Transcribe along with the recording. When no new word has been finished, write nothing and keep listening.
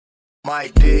My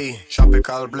day,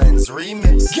 Tropical Blends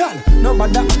remix. Girl,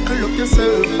 nobody can look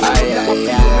yourself.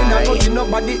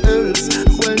 Nobody else.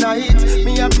 Well, night,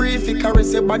 me a pray for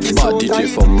caress your body so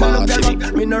tight.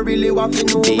 Me no really want to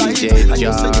know right. And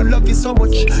you say you love it so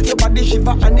much. Your body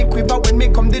shiver and it quiver when me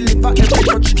come deliver every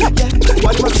touch. Yeah,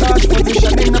 one massage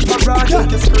position in the garage.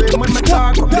 Make you scream when me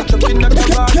talk up the truck in the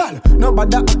garage. Girl,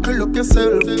 nobody can look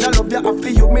yourself. I love you, I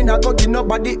feel you, me not go give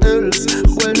nobody else.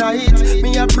 Well, night,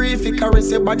 me a pray for caress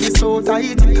your body so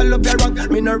tight. I love you wrong,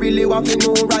 me no really want to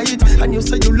know right. And you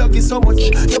say you love it so much.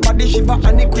 Your body shiver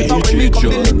and it quiver when me come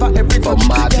deliver every touch.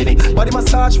 Yeah, body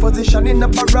massage position in the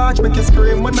garage. Make you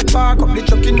scream when me park up the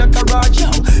truck in the garage. Yo,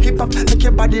 hip hop make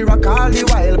your body rock all the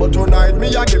while. But tonight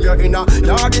me I give you inner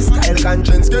yardy style.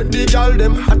 Conscience get the girl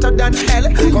them hotter than hell.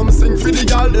 Come sing for the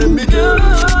girl them me girl.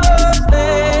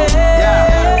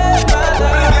 Yeah.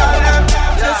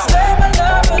 Just say my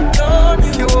love on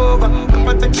you. Over,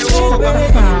 I'ma take you over.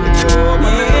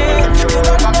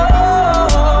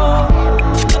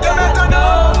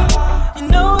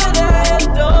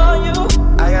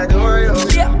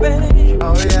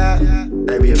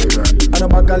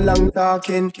 Long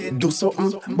talking, do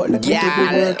something, but let me do the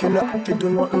work. You know if you do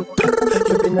nothing,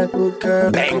 you been a good girl.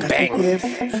 Bang bang.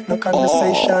 No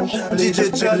conversation.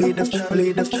 DJ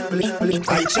bleed.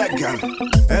 I check girl.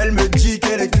 Elle me dit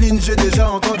qu'elle est clean, j'ai déjà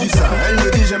entendu ça. Elle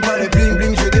me dit j'aime pas les bling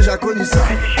bling, j'ai déjà connu ça.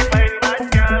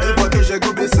 Elle voit que j'ai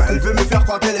gobé ça. Elle veut me faire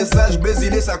croire qu'elle est sage,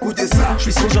 baiser ça coûtait ça. Je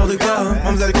suis son genre de gars, hein.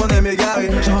 Mademoiselle qu'on aime égaré.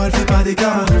 Genre elle fait pas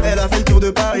d'écart. Elle a fait le tour de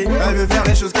Paris. Elle veut faire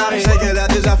les choses carrées. Je sais qu'elle a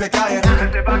déjà fait carrière.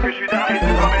 Je sais pas que je suis dingue.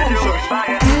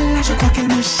 Elle, je crois qu'elle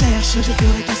me cherche. Je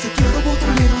ferai tout ce qu'il faut pour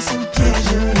tomber dans son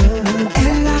piège.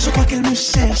 Elle, je crois qu'elle me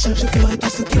cherche. Je ferai tout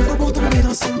ce qu'il faut pour tomber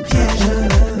dans son piège.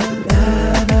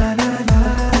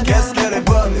 Qu'est-ce qu'elle est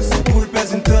bonne, son boule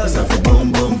pèse une tonne. Ça fait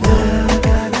boum boum boum.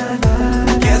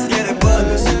 Qu'est-ce qu'elle est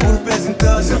bonne, son boule pèse une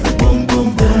tonne. Ça fait boum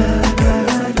boum boum.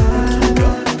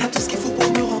 T'as tout ce qu'il faut pour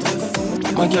me rendre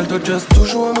fou. My girl, t'as just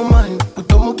toujours on my mind. Put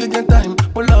ton mot gain time.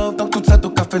 Pour love, dans tout ça, ton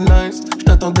café nice.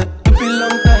 J't'attendais depuis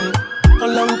long time. A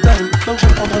long time. Donc je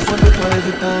prendrai soin de toi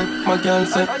every time. My girl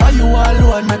said, are you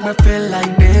alone? Make me feel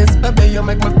like this. Baby, you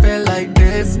make me feel like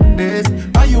this.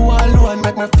 Are you alone?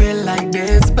 Make me feel like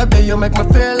this. Baby, you make me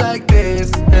feel like this.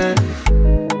 Yeah.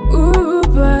 Ooh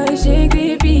boy, j'ai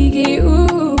piqué,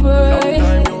 ooh boy.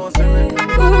 Ooh boy,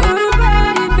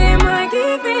 fais-moi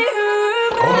kiffer, ooh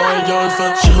boy. Oh my God,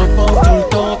 j'y repense tout le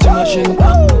temps, t'imagines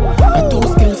pas. À tout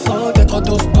ce qu'il faut, d'être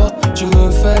douce toi. Tu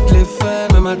me fais de l'effet,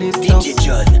 même à distance. DJ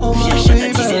John, oh viens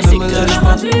schématiser le secteur. Tu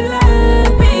m'as rendu là,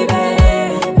 baby.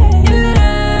 You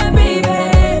love, baby.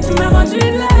 Tu m'as rendu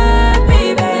là,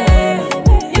 baby.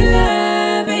 You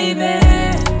love, baby.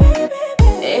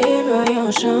 Et boy,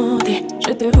 enchanté.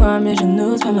 Je te vois mais je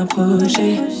n'ose pas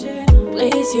m'approcher.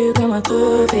 Précieux comme un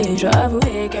trophée. Je dois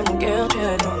avouer que mon cœur tu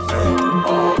as dans.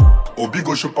 Au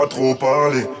bigot, je peux pas trop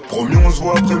parler. Promis, on se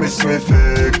voit après mission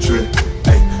effectuée.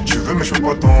 Hey, tu veux, mais je peux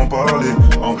pas t'en parler.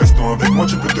 En restant avec moi,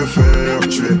 tu peux te faire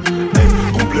tuer. Hey,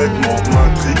 complètement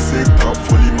matrixé, ta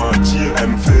folie m'attire, elle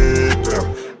me fait peur.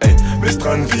 Hey, mais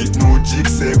Stranville nous dit que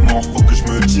c'est mort, faut que je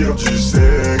me tire du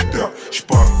secteur.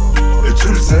 J'pars, et tu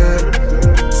le sais,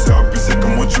 c'est abusé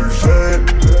comment tu le fais.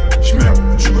 J'merde,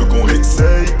 tu veux qu'on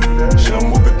réessaye. J'ai un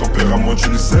mauvais tempérament, tu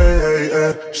le sais. Hey,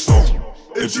 hey, j'sors.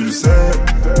 Et tu le sais,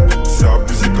 c'est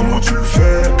abusé comment tu le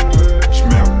fais.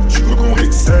 J'merde, tu veux qu'on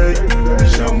réessaye.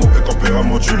 J'ai un mauvais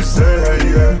tempérament, tu le sais.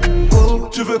 Yeah. Oh,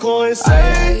 tu veux qu'on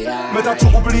essaye, mais t'as tout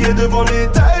oublié devant les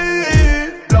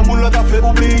tailles. La moule t'a fait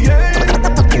oublier.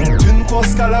 Tu ne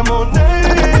penses qu'à la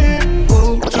monnaie.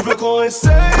 Oh, tu veux qu'on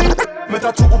essaye, mais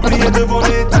t'as tout oublié devant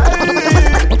les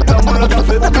tailles. La moule t'a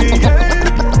fait oublier.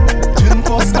 Tu ne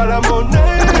penses qu'à la monnaie.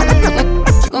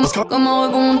 Comment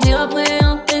rebondir après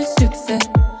un tel succès?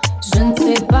 Je ne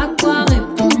sais pas quoi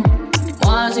répondre.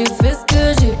 Moi j'ai fait ce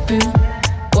que j'ai pu.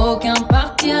 Aucun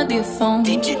parti à défendre.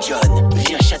 DJ John,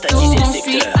 viens schématiser le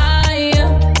secteur.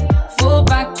 Ailleurs. Faut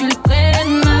pas que tu le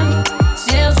prennes mal.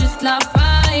 Cherche juste la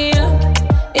faille.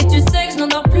 Et tu sais que je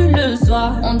n'endors plus le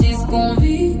soir. On dit ce qu'on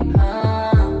vit.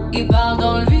 Il part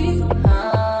dans le vide.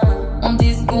 On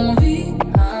dit ce qu'on vit.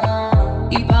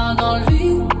 Il part dans le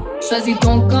vide. Choisis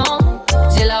ton camp.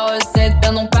 J'ai la recette,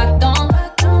 perdons pas de temps.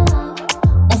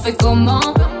 On fait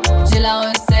comment? J'ai la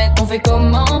recette, on fait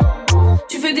comment?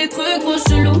 Tu fais des trucs trop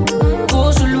chelous,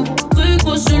 trucs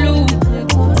trop chelous.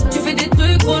 Tu fais des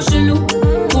trucs trop chelous,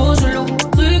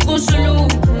 trucs trop chelous.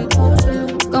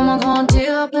 Comment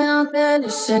grandir après un tel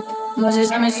échec? Moi j'ai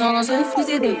jamais changé le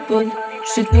fusil d'épaule.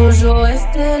 Je suis toujours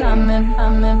restée la même.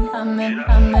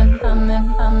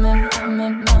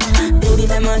 Baby,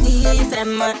 fais-moi dire,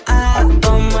 fais-moi A,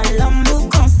 donne-moi l'amour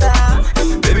comme ça.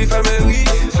 Baby, fais-moi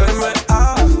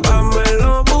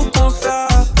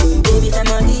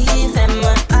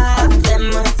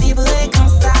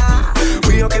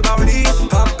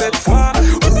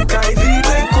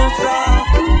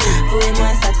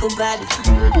bad.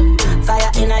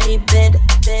 Fire in a bed.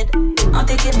 On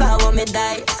take it power, me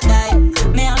die.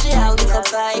 Me j'ai out with a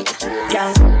fight.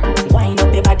 Girl, wind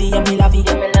up your body and me love it.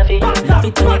 Love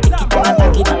it when you take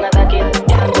it and attack it.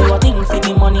 Girl, do your thing for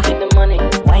the money.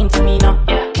 Wine to me now.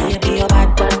 Baby, you're bad.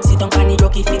 Sit down on the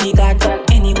jockey for the god.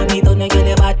 Anyway, me don't know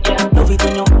you're bad. Love it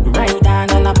when you ride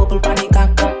down and a bubble pan the cock.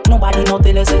 Nobody know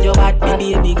tell us that you're bad.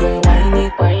 Baby girl, wine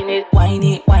it.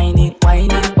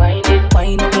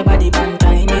 Wine up your body, man,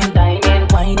 time it.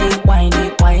 Wine it.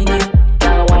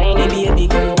 Baby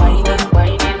girl, wine it.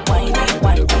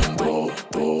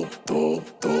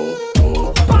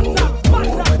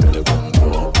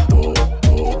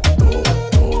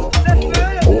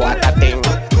 What a thing.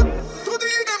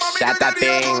 Shut a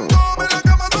thing.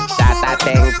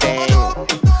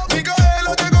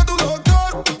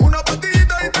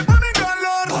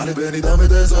 Dale, ven y dame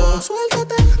de eso.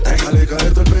 Suéltate. Déjale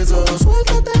caer todo el peso.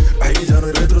 Suéltate. Baby, ya no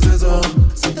hay retroceso.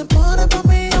 Si te pones pa'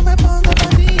 mí, yo me pongo pa'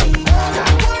 ti.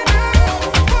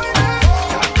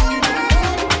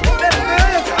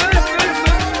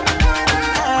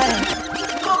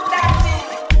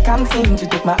 Can't seem to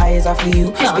take my eyes off of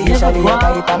you. Especially your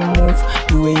bite and move.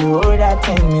 The way you hold that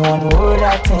thing, me want to hold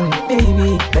that thing.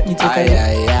 Baby, let me take a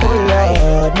look. Oh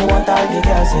Lord, me want all the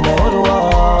girls in the whole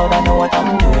world. I know what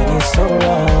I'm doing is so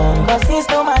wrong. Cause since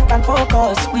no man can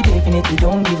focus, we definitely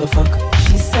don't give a fuck.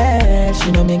 She said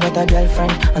she know me got a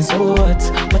girlfriend. And so what?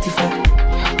 What if I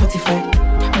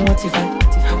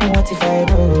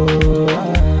do?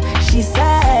 She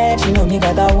said she know me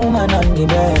got a woman on the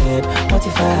bed. What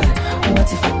if I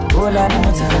what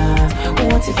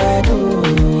if I do?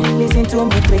 Listen to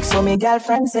me quick, so me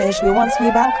girlfriend says she wants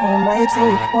me back home right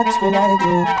too. What will I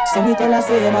do? So me tell her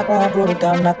say my car broke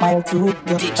down, not my tooth.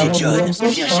 DJ John,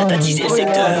 viens chatatiser le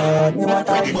secteur.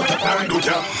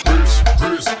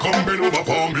 Brace, come bend over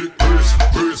for me.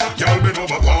 Brace, y'all bend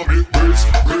over for me.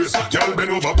 Brace, y'all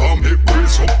bend over for me.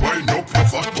 Brace up, wind up, your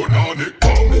fat banana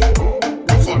for me.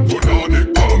 Your fat banana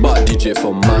for me. Bad DJ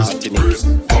from Martinique. Brace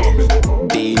for me.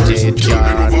 DJ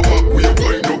John.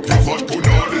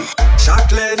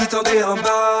 Chaque lèvre tendait en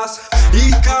basse.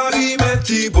 Il carie mes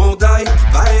petits bondailles.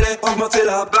 Baile, augmenter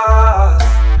la basse.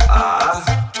 Ah,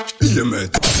 il est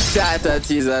maître.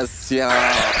 Chatatisation.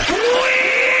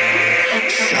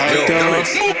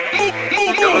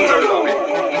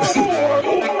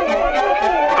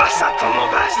 Passe à ton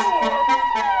basse.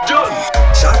 John.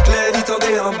 Chaque lèvre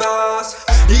tendait en basse.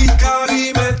 Il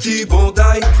carie mes petits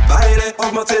bondailles. Baile,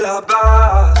 augmenter la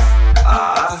basse.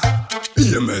 Ah,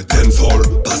 il est maître. Dancehall,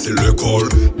 passer le col.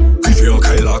 Rivé en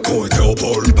Kaila, con était au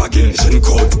pôle. Il baguette, j'ai une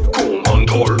code.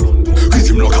 Commandol.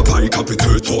 Rhythm lock à paille,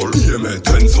 capite tol. Il est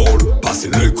maître. Dancehall, passer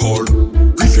le col.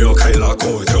 Rivé en Kaila,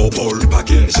 con était au pôle. Il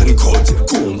baguette, j'ai une code.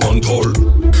 Commandol.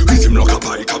 Rhythm lock à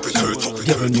paille, capite tol.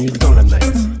 Bienvenue dans la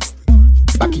night.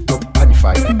 Back it up,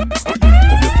 panify.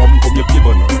 Combien forme, combien pieds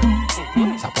bonnes.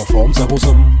 Ça prend forme, ça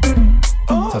consomme.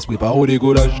 Ça se prépare au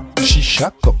dégolage.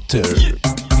 Chicha cocktail.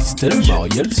 Christelle,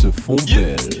 Marielle se font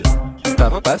belle.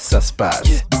 Papa, ça se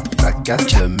passe. La casse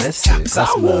de messe, ça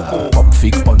se moque. Pomme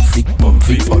flic, pomme flic, pomme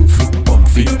flic, pomme flic, pomme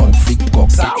flic, pomme flic,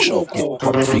 cocktail, choc.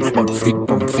 Pomme flic, pomme flic,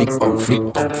 pomme flic, pomme flic,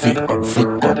 pomme flic, pomme flic,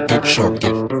 cocktail, choc.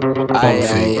 Pomme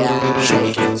flic, choc.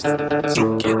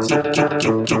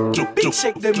 Big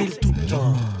Shake 2000 tout le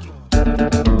temps.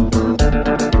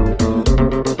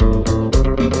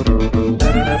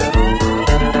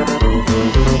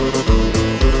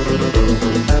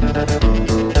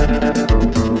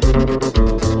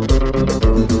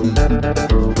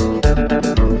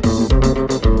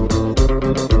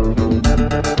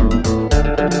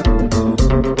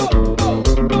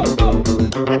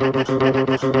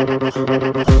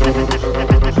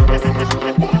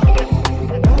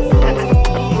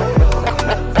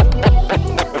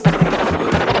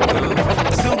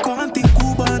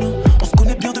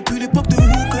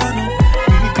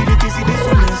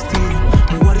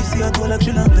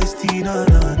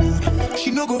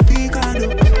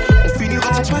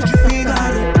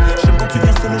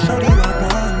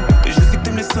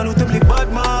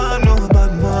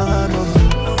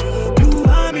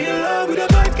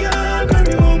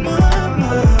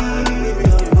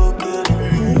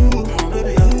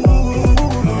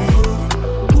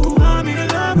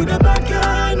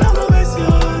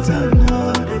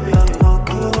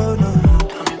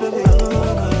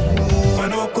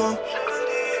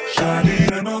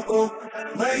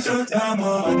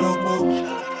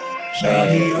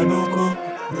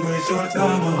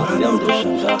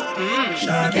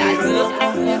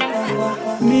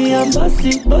 Me I'm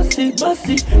bossy, bossy,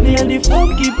 bossy. Me and the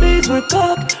funky bass when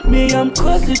cock. Me I'm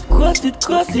cross it, cross it,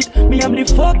 cross it. Me I'm the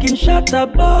fucking shatter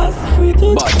boss. Free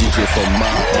to Bad DJ from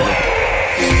Martin.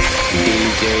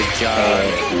 DJ Joy.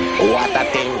 What a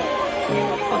thing.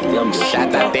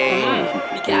 Shut a thing.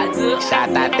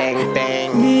 Shut a thing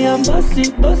thing. Me I'm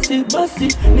bossy, bossy, bossy.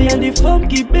 Me and the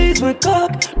funky bass when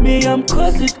cock. Me I'm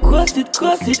cross it, cross it,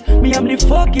 cross it. Me I'm the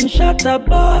fucking shatter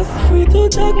boss. Free to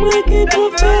talk my kid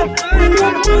of fame. When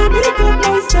I'm doing it up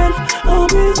myself.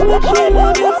 Always make sure you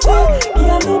love yourself.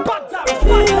 Yeah, no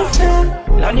for yourself.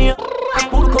 Lani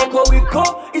put coco with co.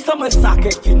 It's a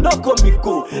massacre qui no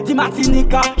comico. Di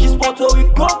Martinica, she's Puerto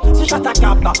Rico. Si chata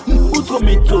capa, outro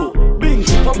mito. Bing,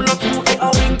 from l'autre et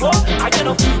un ringo. I get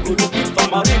a feel good looking for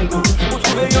my ringo. Vous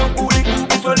trouvez un boulet ou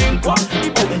vous sur l'ingua.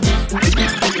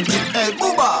 Hey,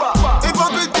 Booba,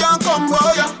 hypocrite can't come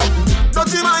boy.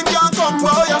 Dirty mind can't come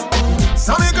boy.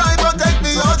 Some guy protect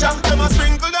me, oh Jack. Them a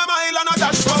sprinkle them oil and a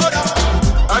dash powder.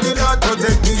 And they not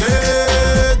protect me,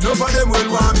 yeah. None of them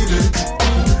will want me dead.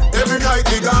 Every night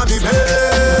they got me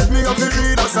bed. Me have to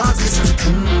read a science.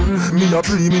 Me a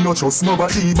pray, me no trust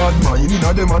nobody. Bad mind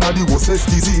inna them and a the worstest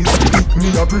disease.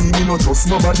 Me a pray, me no trust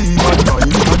nobody. Bad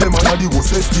mind inna them and a the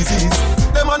worstest disease.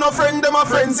 Them a no friend, them a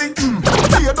frenzy.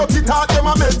 They dirty talk, them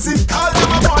a medicine. All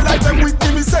them a born like them with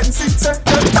me sense it. Say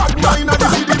them tag mine and the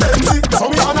benzy. So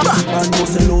me on a back. Man go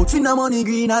sell out finna money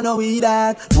green, I know we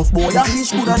that. Most boy a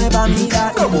fish coulda never me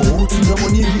that. Come out finna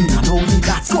money green, I know we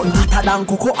that. Sun hotter than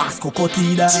cocoa, ask cocoa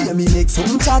tea that. See me make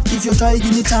some chat if you try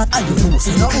give me chat. I don't know,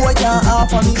 say no boy can't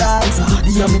offer me that.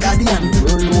 Daddy and me daddy and the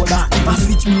world know that. Never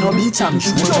switch me no bitch and me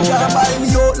sure know that. Buy me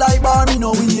out like bar, me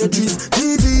no waitress.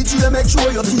 TVG make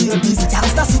sure you tail this.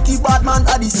 Gangsta city bad man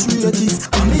are the straightest.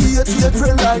 And me hate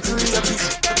friend like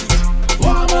rapist.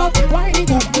 Warm up, wind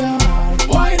it up, girl.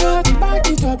 Wind up, back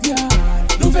it up, girl.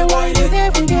 Nous fais wind it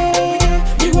every day.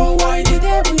 We go wind it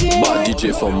every day. Bad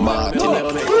DJ from Martin.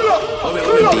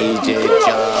 DJ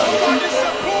John.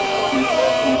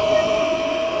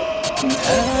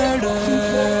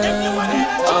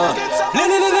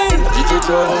 DJ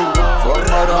John, from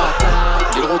Mada.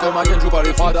 Il retourne ma gueule, joue pas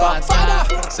les fadas.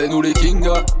 C'est nous les kings.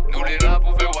 Nous les rap,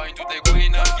 on fait wine toutes les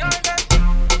queens.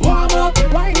 Warm up,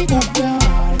 wind it up, girl.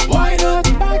 Wind up,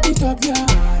 back it up, girl.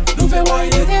 Nous fais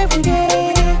wind it every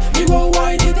day. We go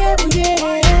wind it every day.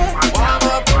 Warm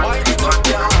up, wind it up,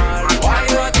 girl.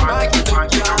 Wind up, back it up,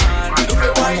 girl. Nous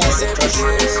fais wind it every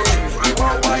day. We go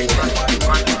wind it.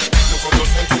 Look how you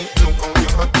sexy, look how you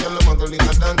hot, girl. Muggle in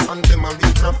a dance and them a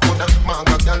big rough mother.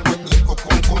 Maga girl when you go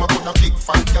come a good a big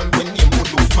fat girl when you go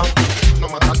do smack. No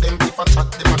matter them if a chat,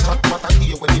 them a chat. What I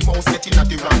hear when the mouse get in a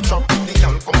the ram trap. The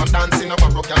girl come a dance in a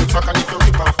barrow girl frack and if you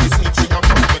rip off the sleeve, she a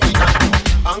come with it.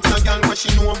 Ask a girl what she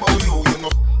know about you, you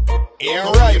know.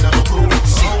 Yeah, right. You know the crew.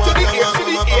 C to the A to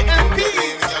the AMP.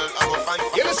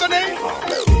 You listen there?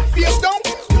 Face down,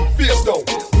 face down,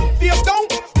 face down,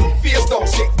 face down.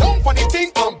 Sit down for the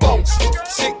thing and bounce.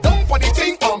 Sit down for the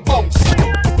thing and bounce.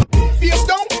 Face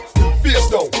down, face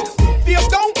down, face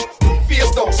down,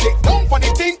 face down. Sit down for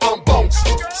the thing and bounce.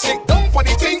 Sit down for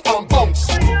the thing and bounce.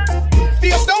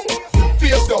 Face down,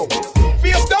 face down,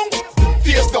 face down,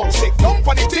 face down. Sit down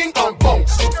for the thing and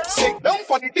bounce. Sit down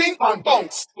for the thing and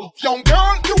bounce. Young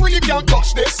girl, you really can't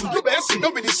touch this. You best sit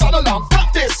down with the saddle and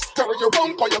practice. Carry your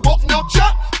own, call your butt now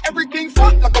chat. Everything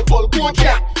fat like a bull-born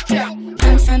cat.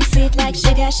 I'm sweet like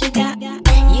sugar, sugar.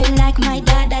 You like my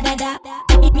da da da da.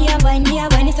 Me a wine,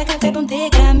 it's like a pepper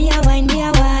pig. Me a wine, me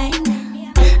a wine.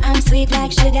 I'm sweet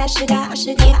like sugar, sugar,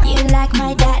 sugar. You like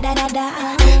my da da da da.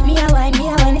 Me a wine,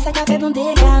 it's like a pepper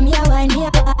pig. Me a wine, me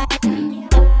a wine.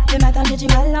 Le matin j'ai du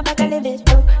mal à pas qu'à lever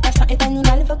tôt. La faim est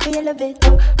animale, faut crier le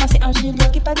veto. Moi c'est un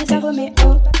Juliette qui pas des Roméo.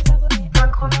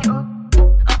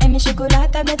 En M et chocolat,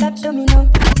 tablette abdomino.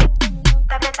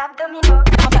 Tablette abdomino.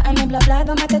 Enfin un blabla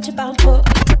dans ma tête tu parles trop.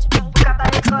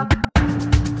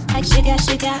 Like sugar,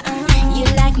 sugar, you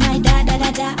like my da da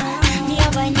da da. Me a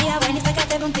wine, it's like a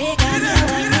seven pig. Me a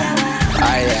wine, me a wine.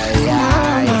 Aïe aïe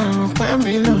aïe. When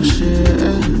we lose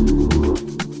shit.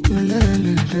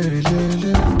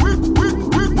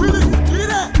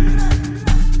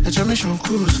 Ejò mission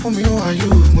cruise for me, who are you?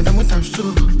 Mudamu times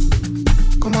 2.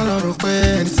 Come on, Lord,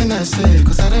 anything I say,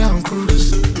 cause I dey on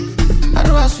cruise. I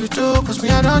do as you do, cause me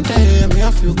I don't dare, me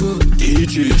I feel good.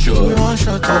 DJ Joy. Me one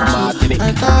shot From or two. Martin.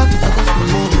 I thought if I could feel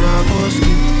more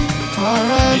Draboski.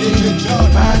 Already,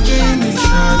 back in me,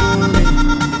 shadow me.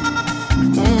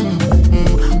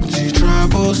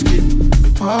 Draboski.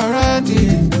 Already,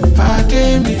 back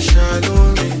in me,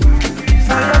 shadow me.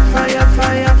 Fire, fire,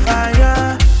 fire,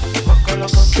 fire.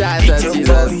 Shout out to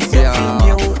Jesus, yeah.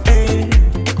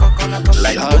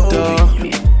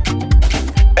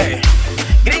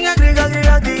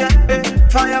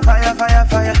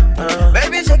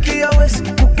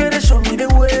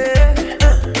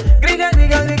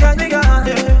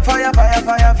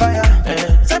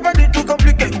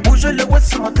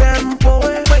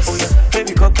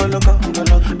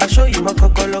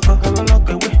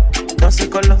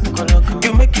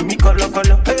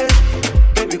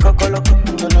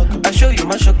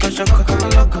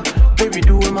 baby,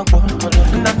 do it, my boy.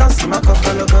 N'a danse ma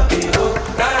cocoloco.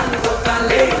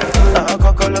 Ah,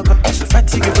 cocoloco. On se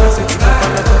fatigue pas, c'est du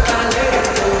cocoloco.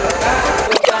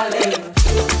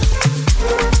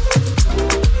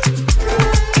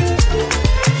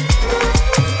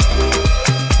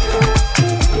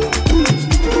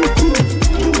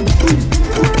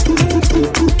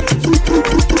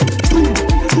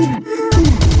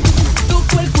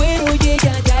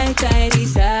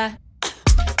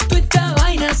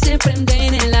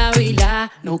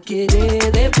 No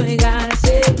quiere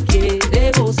despegarse,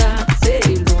 quiere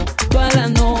gozárselo. Toda la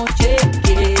noche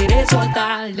quiere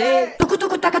soltarle. Tucu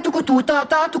tucu taca tucu tu ta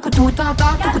ta tucu tu ta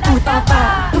ta tucu tu ta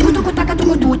ta. Tucu tucu taca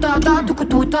tucu tu ta ta tucu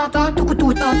tu ta ta tucu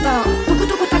tu ta ta. Tucu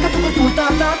tucu taca tucu tu ta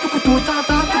ta tucu tu ta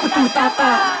ta tucu tu ta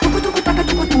ta. Tucu tucu taca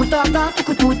tucu tu ta ta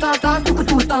tucu tu ta ta tucu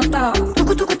tu ta ta.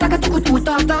 Tucu tucu taca tucu tu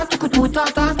ta ta tucu tu ta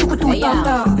ta tucu tu ta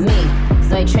ta. Me,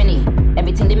 soy Trini.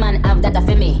 Everything the man have that I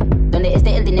feel me. Donde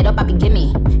esté el dinero, papi,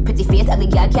 gimme. Pretty face, ugly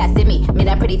girl can't see me. Me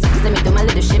that pretty titties, let me do my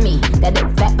little shimmy. That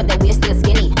look fat, but that waist still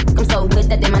skinny. I'm so good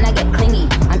that the man I get clingy.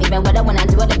 I'm even wetter when I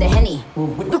do it at the Henny.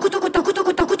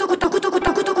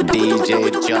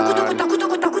 DJ John,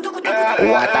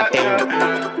 what a thing,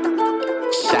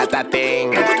 shut a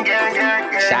thing,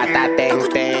 shut a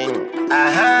thing.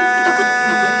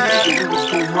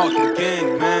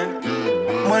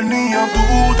 Money en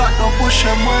doute, attends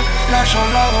prochain moi. L'argent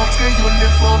la rentrée, yo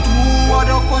les fonds tout, à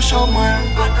dans prochain moi.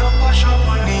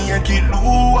 Ni un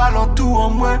kilo, alentour en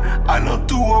moi.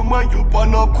 Alentour en moi, yo pas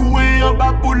non coué, en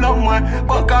bas pour la moi.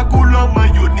 Pas qu'à couler en moi,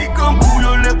 yo ni comme pour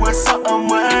yo les bois ça en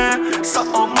moi. Ça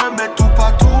en moi, mais tout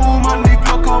partout, man ni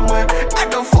clock en moi. I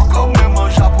don't fuck en moi,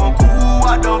 man j'apprends coup,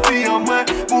 I don't vie en moi.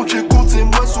 Bon Dieu compte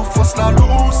moi, sous force la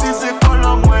loup, si c'est pas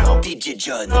la moi. DJ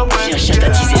John, viens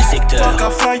chatatiser le secteur. Pas qu'à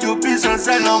faire yo business,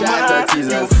 elle en moi.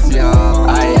 Chatatisation,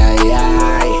 aïe aïe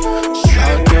aïe.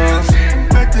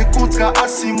 Mets tes contrats à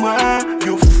 6 mois,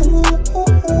 yo fou.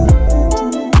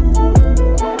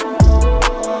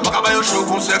 Ma cabaye chaud,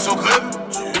 conseil sans crème.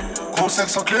 Conseil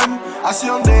sans crème, assis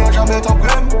en dehors, jamais t'en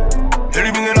crème.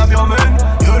 Éliminer la viande,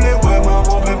 yo les ouais, ma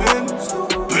bon bébé.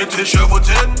 Pété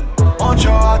chevautin, en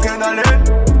tient adrénaline.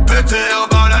 Pété en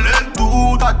bas la laine.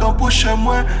 Tout à dans prochain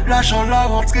mois, l'argent la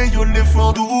rentrée, yo les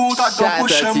flancs. Tout à dans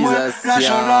prochain mois,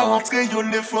 l'argent la rentrée, yo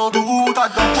les flancs. Tout à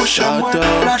dans prochain mois,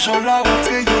 l'argent la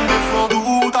rentrée, yo les flancs.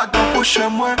 Tout à dans prochain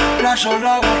mois, l'argent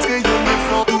la rentrée, yo les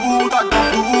flancs. Tout à dans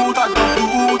tout à dans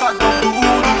tout à dans tout.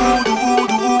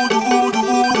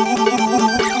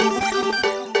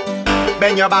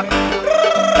 Bend your back,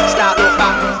 start look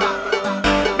back.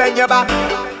 Bend your back,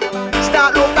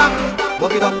 start look back.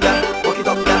 Walk it up, girl. Walk it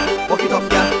up, girl. Walk it up,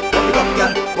 girl. Walk it up,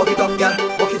 girl. Walk it up, girl.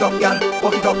 Walk it up, girl.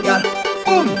 Walk it up, girl.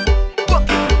 Boom. Walk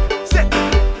it, set it.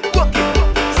 Walk it,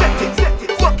 set it, set it.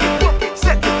 Walk it,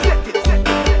 set it, set it, set it.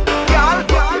 Girl,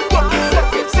 walk it, set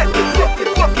it, set it, set it.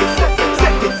 Walk it, set it,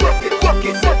 set it, set it. Walk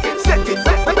it, set it, set it,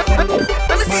 set it.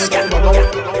 Let me see you, girl.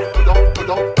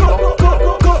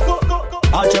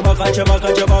 Arch your back, arch your back,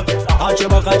 arch your back. Arch your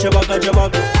back, arch your back, arch your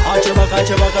back. Arch your back, arch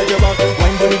your back, arch your back.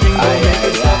 Wine body thing, don't make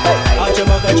it stop. Arch your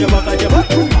back, arch your back, arch your back.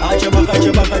 Arch your back, arch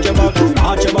your back, arch your back.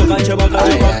 Arch your back, arch your back, arch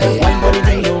your back. Wine body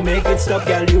thing, don't make it stop,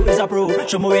 girl. You is a pro.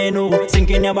 Show me where you know. Sink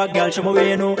in your back, girl. Show me where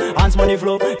you know. Hands money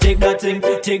flow. Take that thing,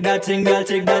 girl. Take that thing,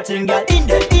 girl. In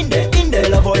there, in there, in there.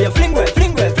 Love how you fling wet,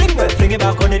 fling wet, fling wet. Fling it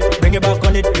back on it, bring it back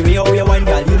on it. The way how you wine,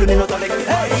 girl. You don't need no tonic.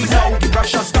 Hey, now the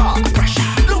pressure start.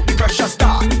 Look the pressure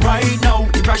start. Right now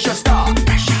the pressure start.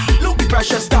 Look the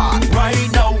pressure start. Right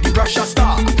now the pressure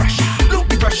start. Look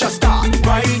the pressure start.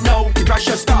 Right now the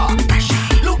pressure start.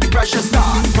 Look the pressure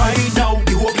start. Right now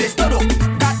the whole place turn up.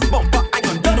 That bumper I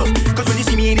can turn up. Cause when you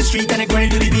see me in the street and I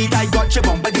grind to the beat, I got your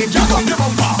bumper, then jack up your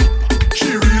bumper.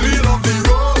 She really love the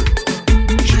road.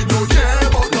 She don't care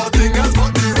about nothing else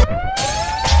but the road.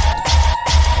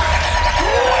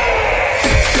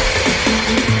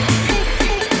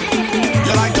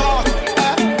 You like talk?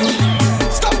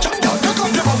 Stop, jack up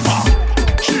your bumper.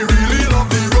 She really love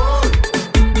the road.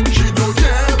 She don't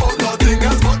care about nothing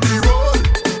else but the road.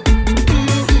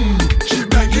 She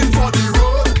begging for the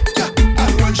road. Yeah.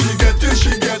 And when she get it,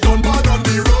 she get on bad on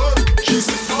the road. She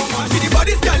sit down and see the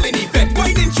body's girl in effect.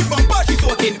 Whining she bumper, she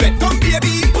soaking wet. Come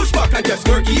baby, push back and just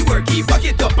worky, worky. Back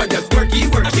it up and just worky,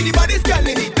 worky. I see the body's girl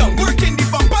in it down, working the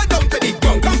bumper down to the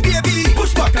ground. Come baby,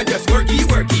 push back and just worky,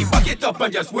 worky. Back it up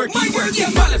and just worky, worky.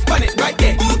 Balance pan it right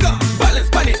there. Oh God, balance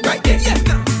pan it right there. Yes,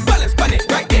 balance pan it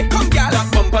right there. Come girl, that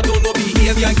bumper don't know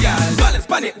behavior, girl. Balance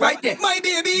pan it right there, my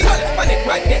baby. Balance pan it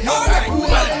right there. Alright,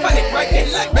 balance pan it right there.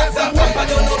 Like that bumper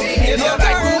don't know behavior,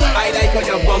 right? I like how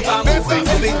your bumper move.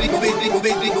 Go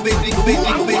basically.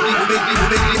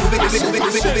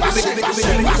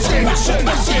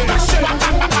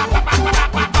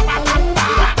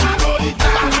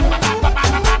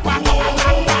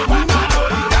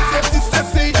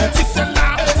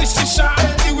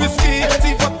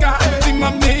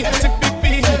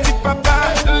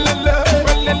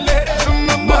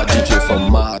 DJ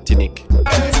from Martinique,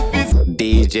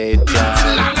 DJ John.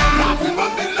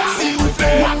 S'il vous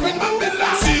plaît,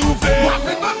 s'il vous plaît,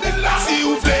 s'il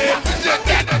vous plaît.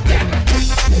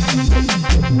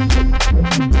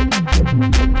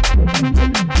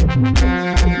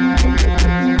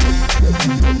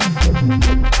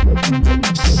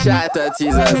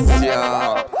 Chatatisation.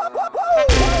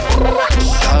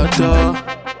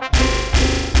 Chata.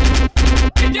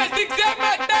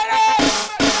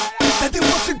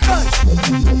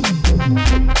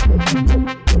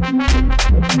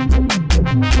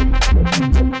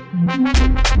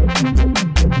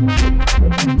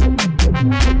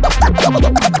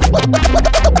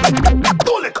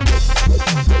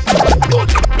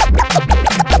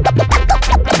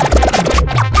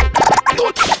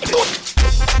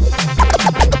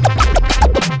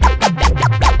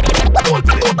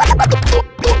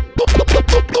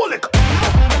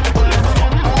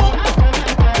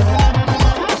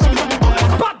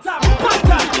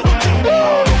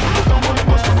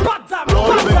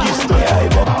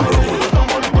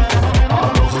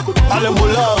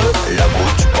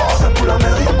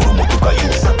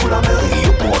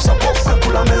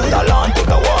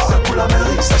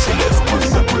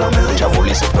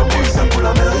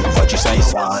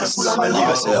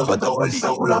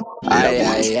 Aïe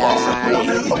aïe aïe.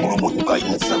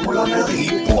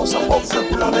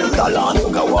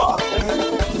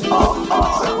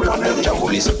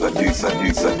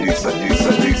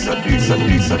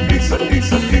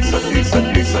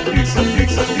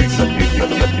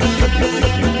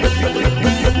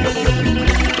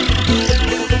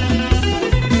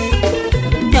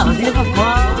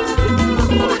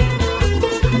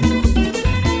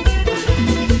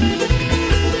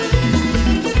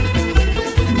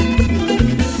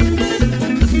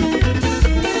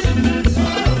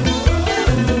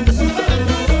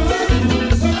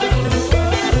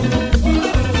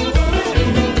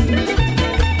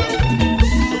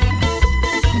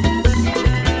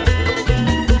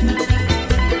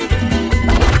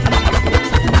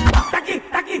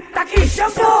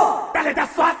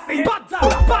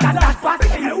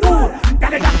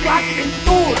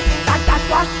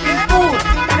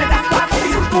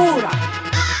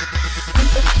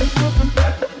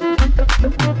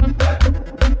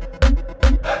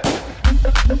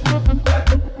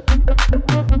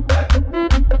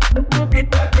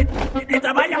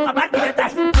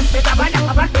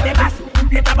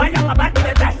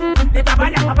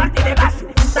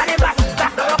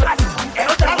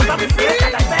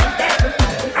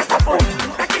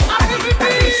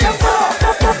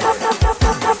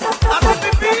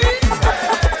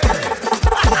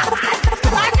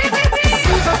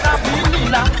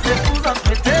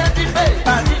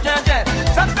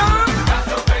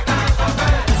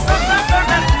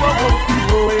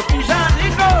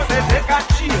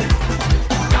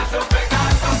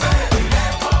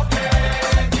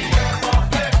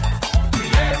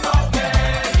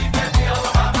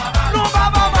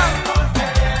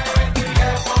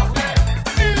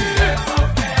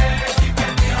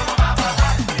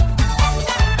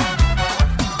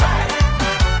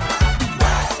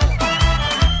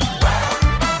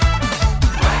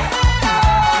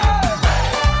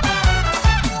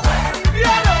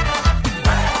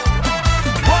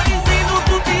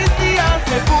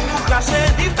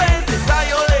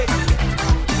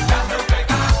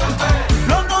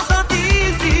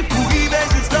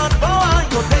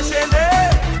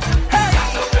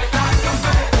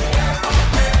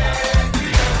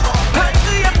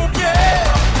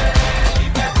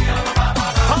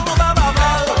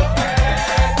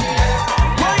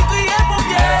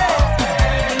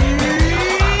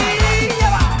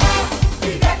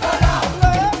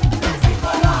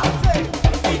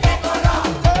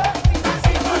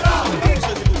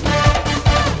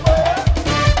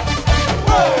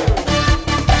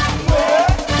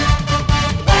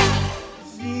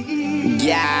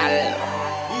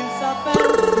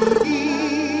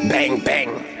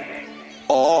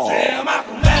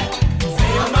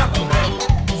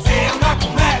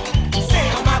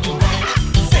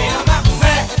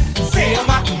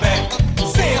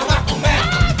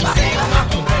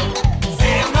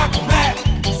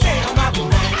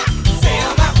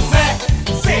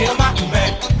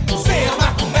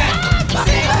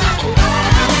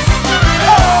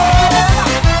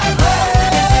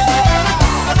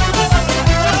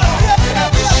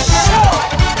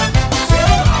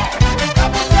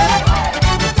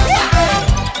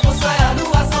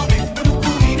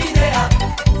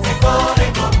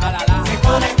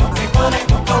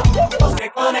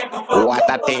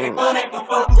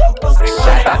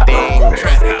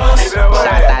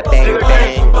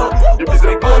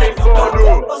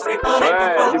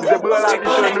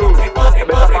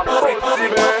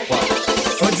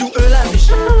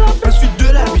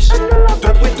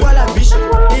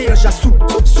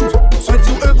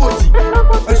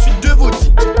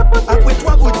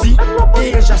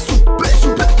 déjà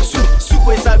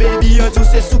soukoué sa baby, en tout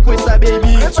c'est soukoué sa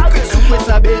baby. Soukoué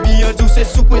sa baby, en tout c'est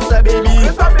soukoué sa baby.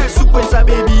 Soukoué sa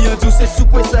baby, en tout c'est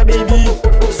soukoué sa baby.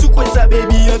 Soukoué sa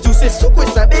baby, en tout c'est soukoué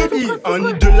sa baby. On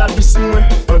y de la piscine,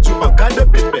 en tout en cas de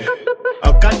pépé.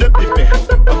 En cas de pépé,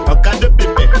 en cas de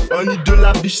pépé. On y de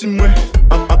la piscine,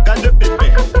 en cas de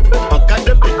pépé. En cas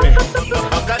de pépé,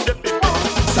 en cas de pépé.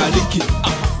 Ça liquide,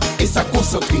 et ça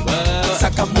concentré. Ça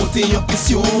cap monter en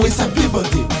pression et ça fait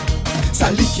bander. Ça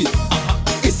liquide,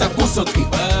 et ça concentré.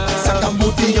 Ça cap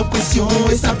monter en pression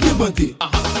et ça fait bander.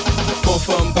 Bon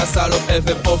femme, pas salope, elle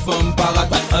fait bon femme, parade.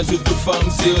 Un jeu toute femme,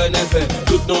 sirène, elle fait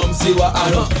tout homme, si wa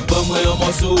alors. Bon moi un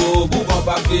morceau, boucan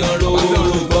pas fait en lot.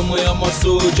 Bon moi un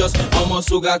morceau, just un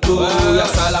morceau gâteau. Y'a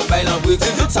ça la paille en bricks,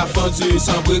 ça fondu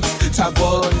sans bricks. Ça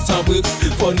bonne sans bricks,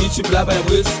 fourni tu la paille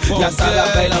bricks. Y'a ça la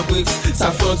paille en bricks,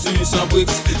 ça fondu sans bricks.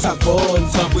 Ça bonne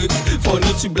sans bricks,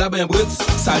 fourni tu la paille bricks.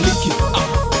 Ça liquide,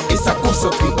 et ça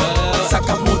concentré. Ça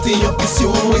cap monter en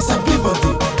pression et ça fait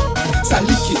bander. Ça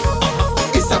liquide,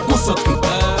 et ça concentré.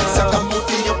 Ça va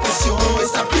monter en pression et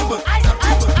ça fait bon.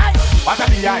 What a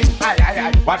behind, aïe aïe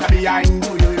aïe. What a behind,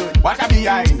 what a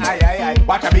behind, aïe aïe aïe.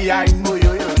 What a behind,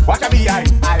 what a behind,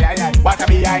 aïe aïe aïe. What a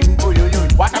behind,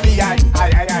 what a behind,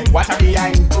 aïe aïe aïe. What a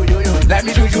behind, let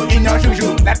me juju in your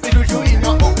juju. Let me juju in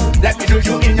your let me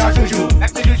juju in your juju.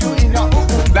 Let me juju in your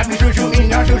let me juju in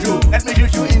your juju. Let me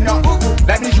juju in your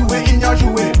let me jouer in your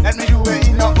jouer. Let me jouer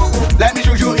in your let me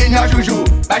juju in your juju.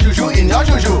 My juju in your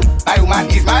juju. My woman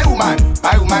is my woman.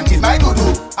 My woman is my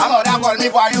doudou. I'm on that call me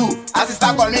for you.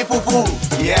 Assistant call me foufou.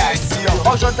 Yes, yo.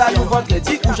 Aujourd'hui nous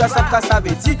vendredi, où j'accepte ça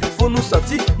saveti. Faut nous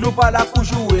sortir, nous pas là pour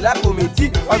jouer la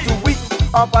comédie. En tout oui,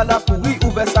 en pas là pour oui,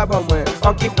 ouvert ça bon moins.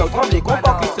 En qui fait trembler, qu'on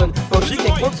pas questionne. Faut gicle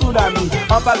et contre tsunami.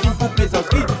 En pas vine pour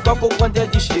plaisanterie, quand qu'on prend des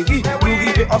chéris. Nous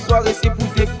river en soirée, c'est pour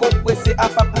décompresser. À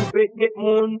pas pour payer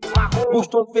monde. Bouge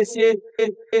ton fessier.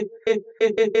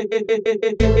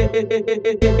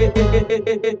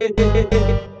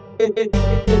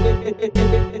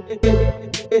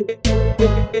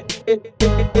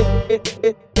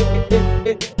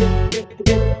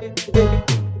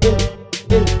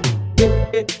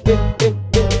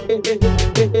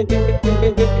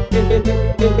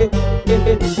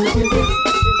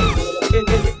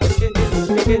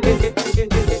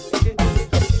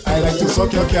 I like to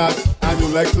suck your cat, and you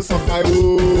like to suck my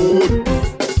wood.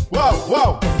 Wow,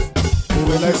 wow.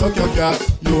 When I suck your cat,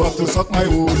 you have to suck my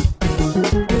wood.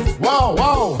 Wow,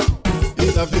 wow.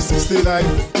 It have the 69,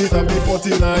 it have the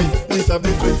 49, it have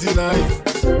the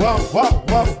 29. Wow, wow,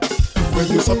 wow. When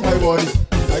you suck my boy,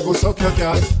 I go suck your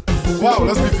cat. Wow,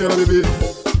 let's be fair, baby.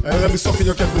 And let me sucking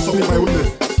your cat, you sucking my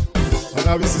wood. And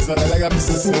now this is that I like a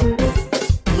business.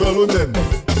 You alone then.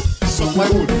 Suck my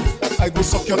wood. I go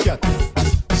suck your cat.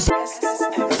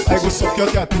 I go suck your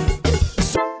cat.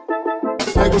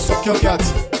 I go suck your cat.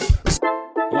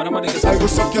 I go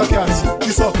suck your cat.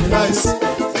 This up, nice.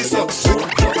 This up.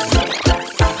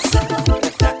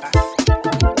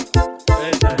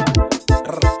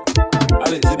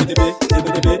 Allez, ZBDB,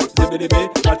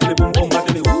 battez les boum boum,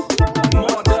 battez les ou.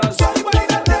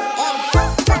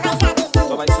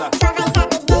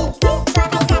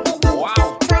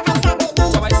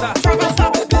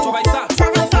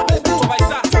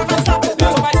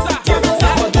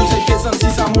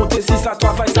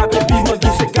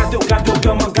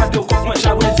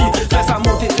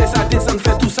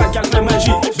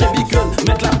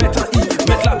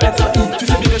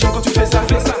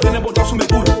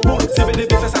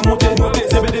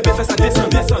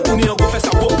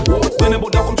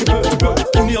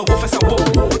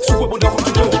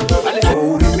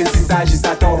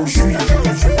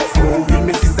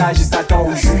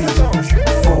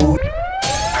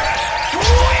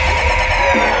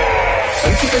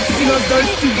 Dans le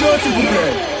studio, s'il vous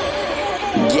plaît.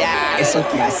 Yeah, elles sont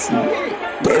classiques.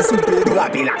 Elles sont peu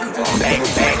drapées là. Bang,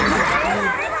 bang.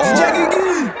 DJ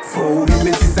Guigui. Faut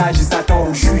rimer si ça, j'y s'attend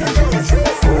au jus.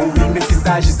 Faut rimer si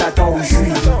ça, j'y s'attend au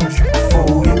jus.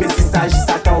 Faut rimer si ça, j'y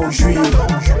s'attend au jus.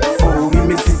 Faut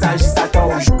rimer si ça, j'y s'attend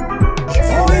au jus.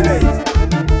 Faut rimer.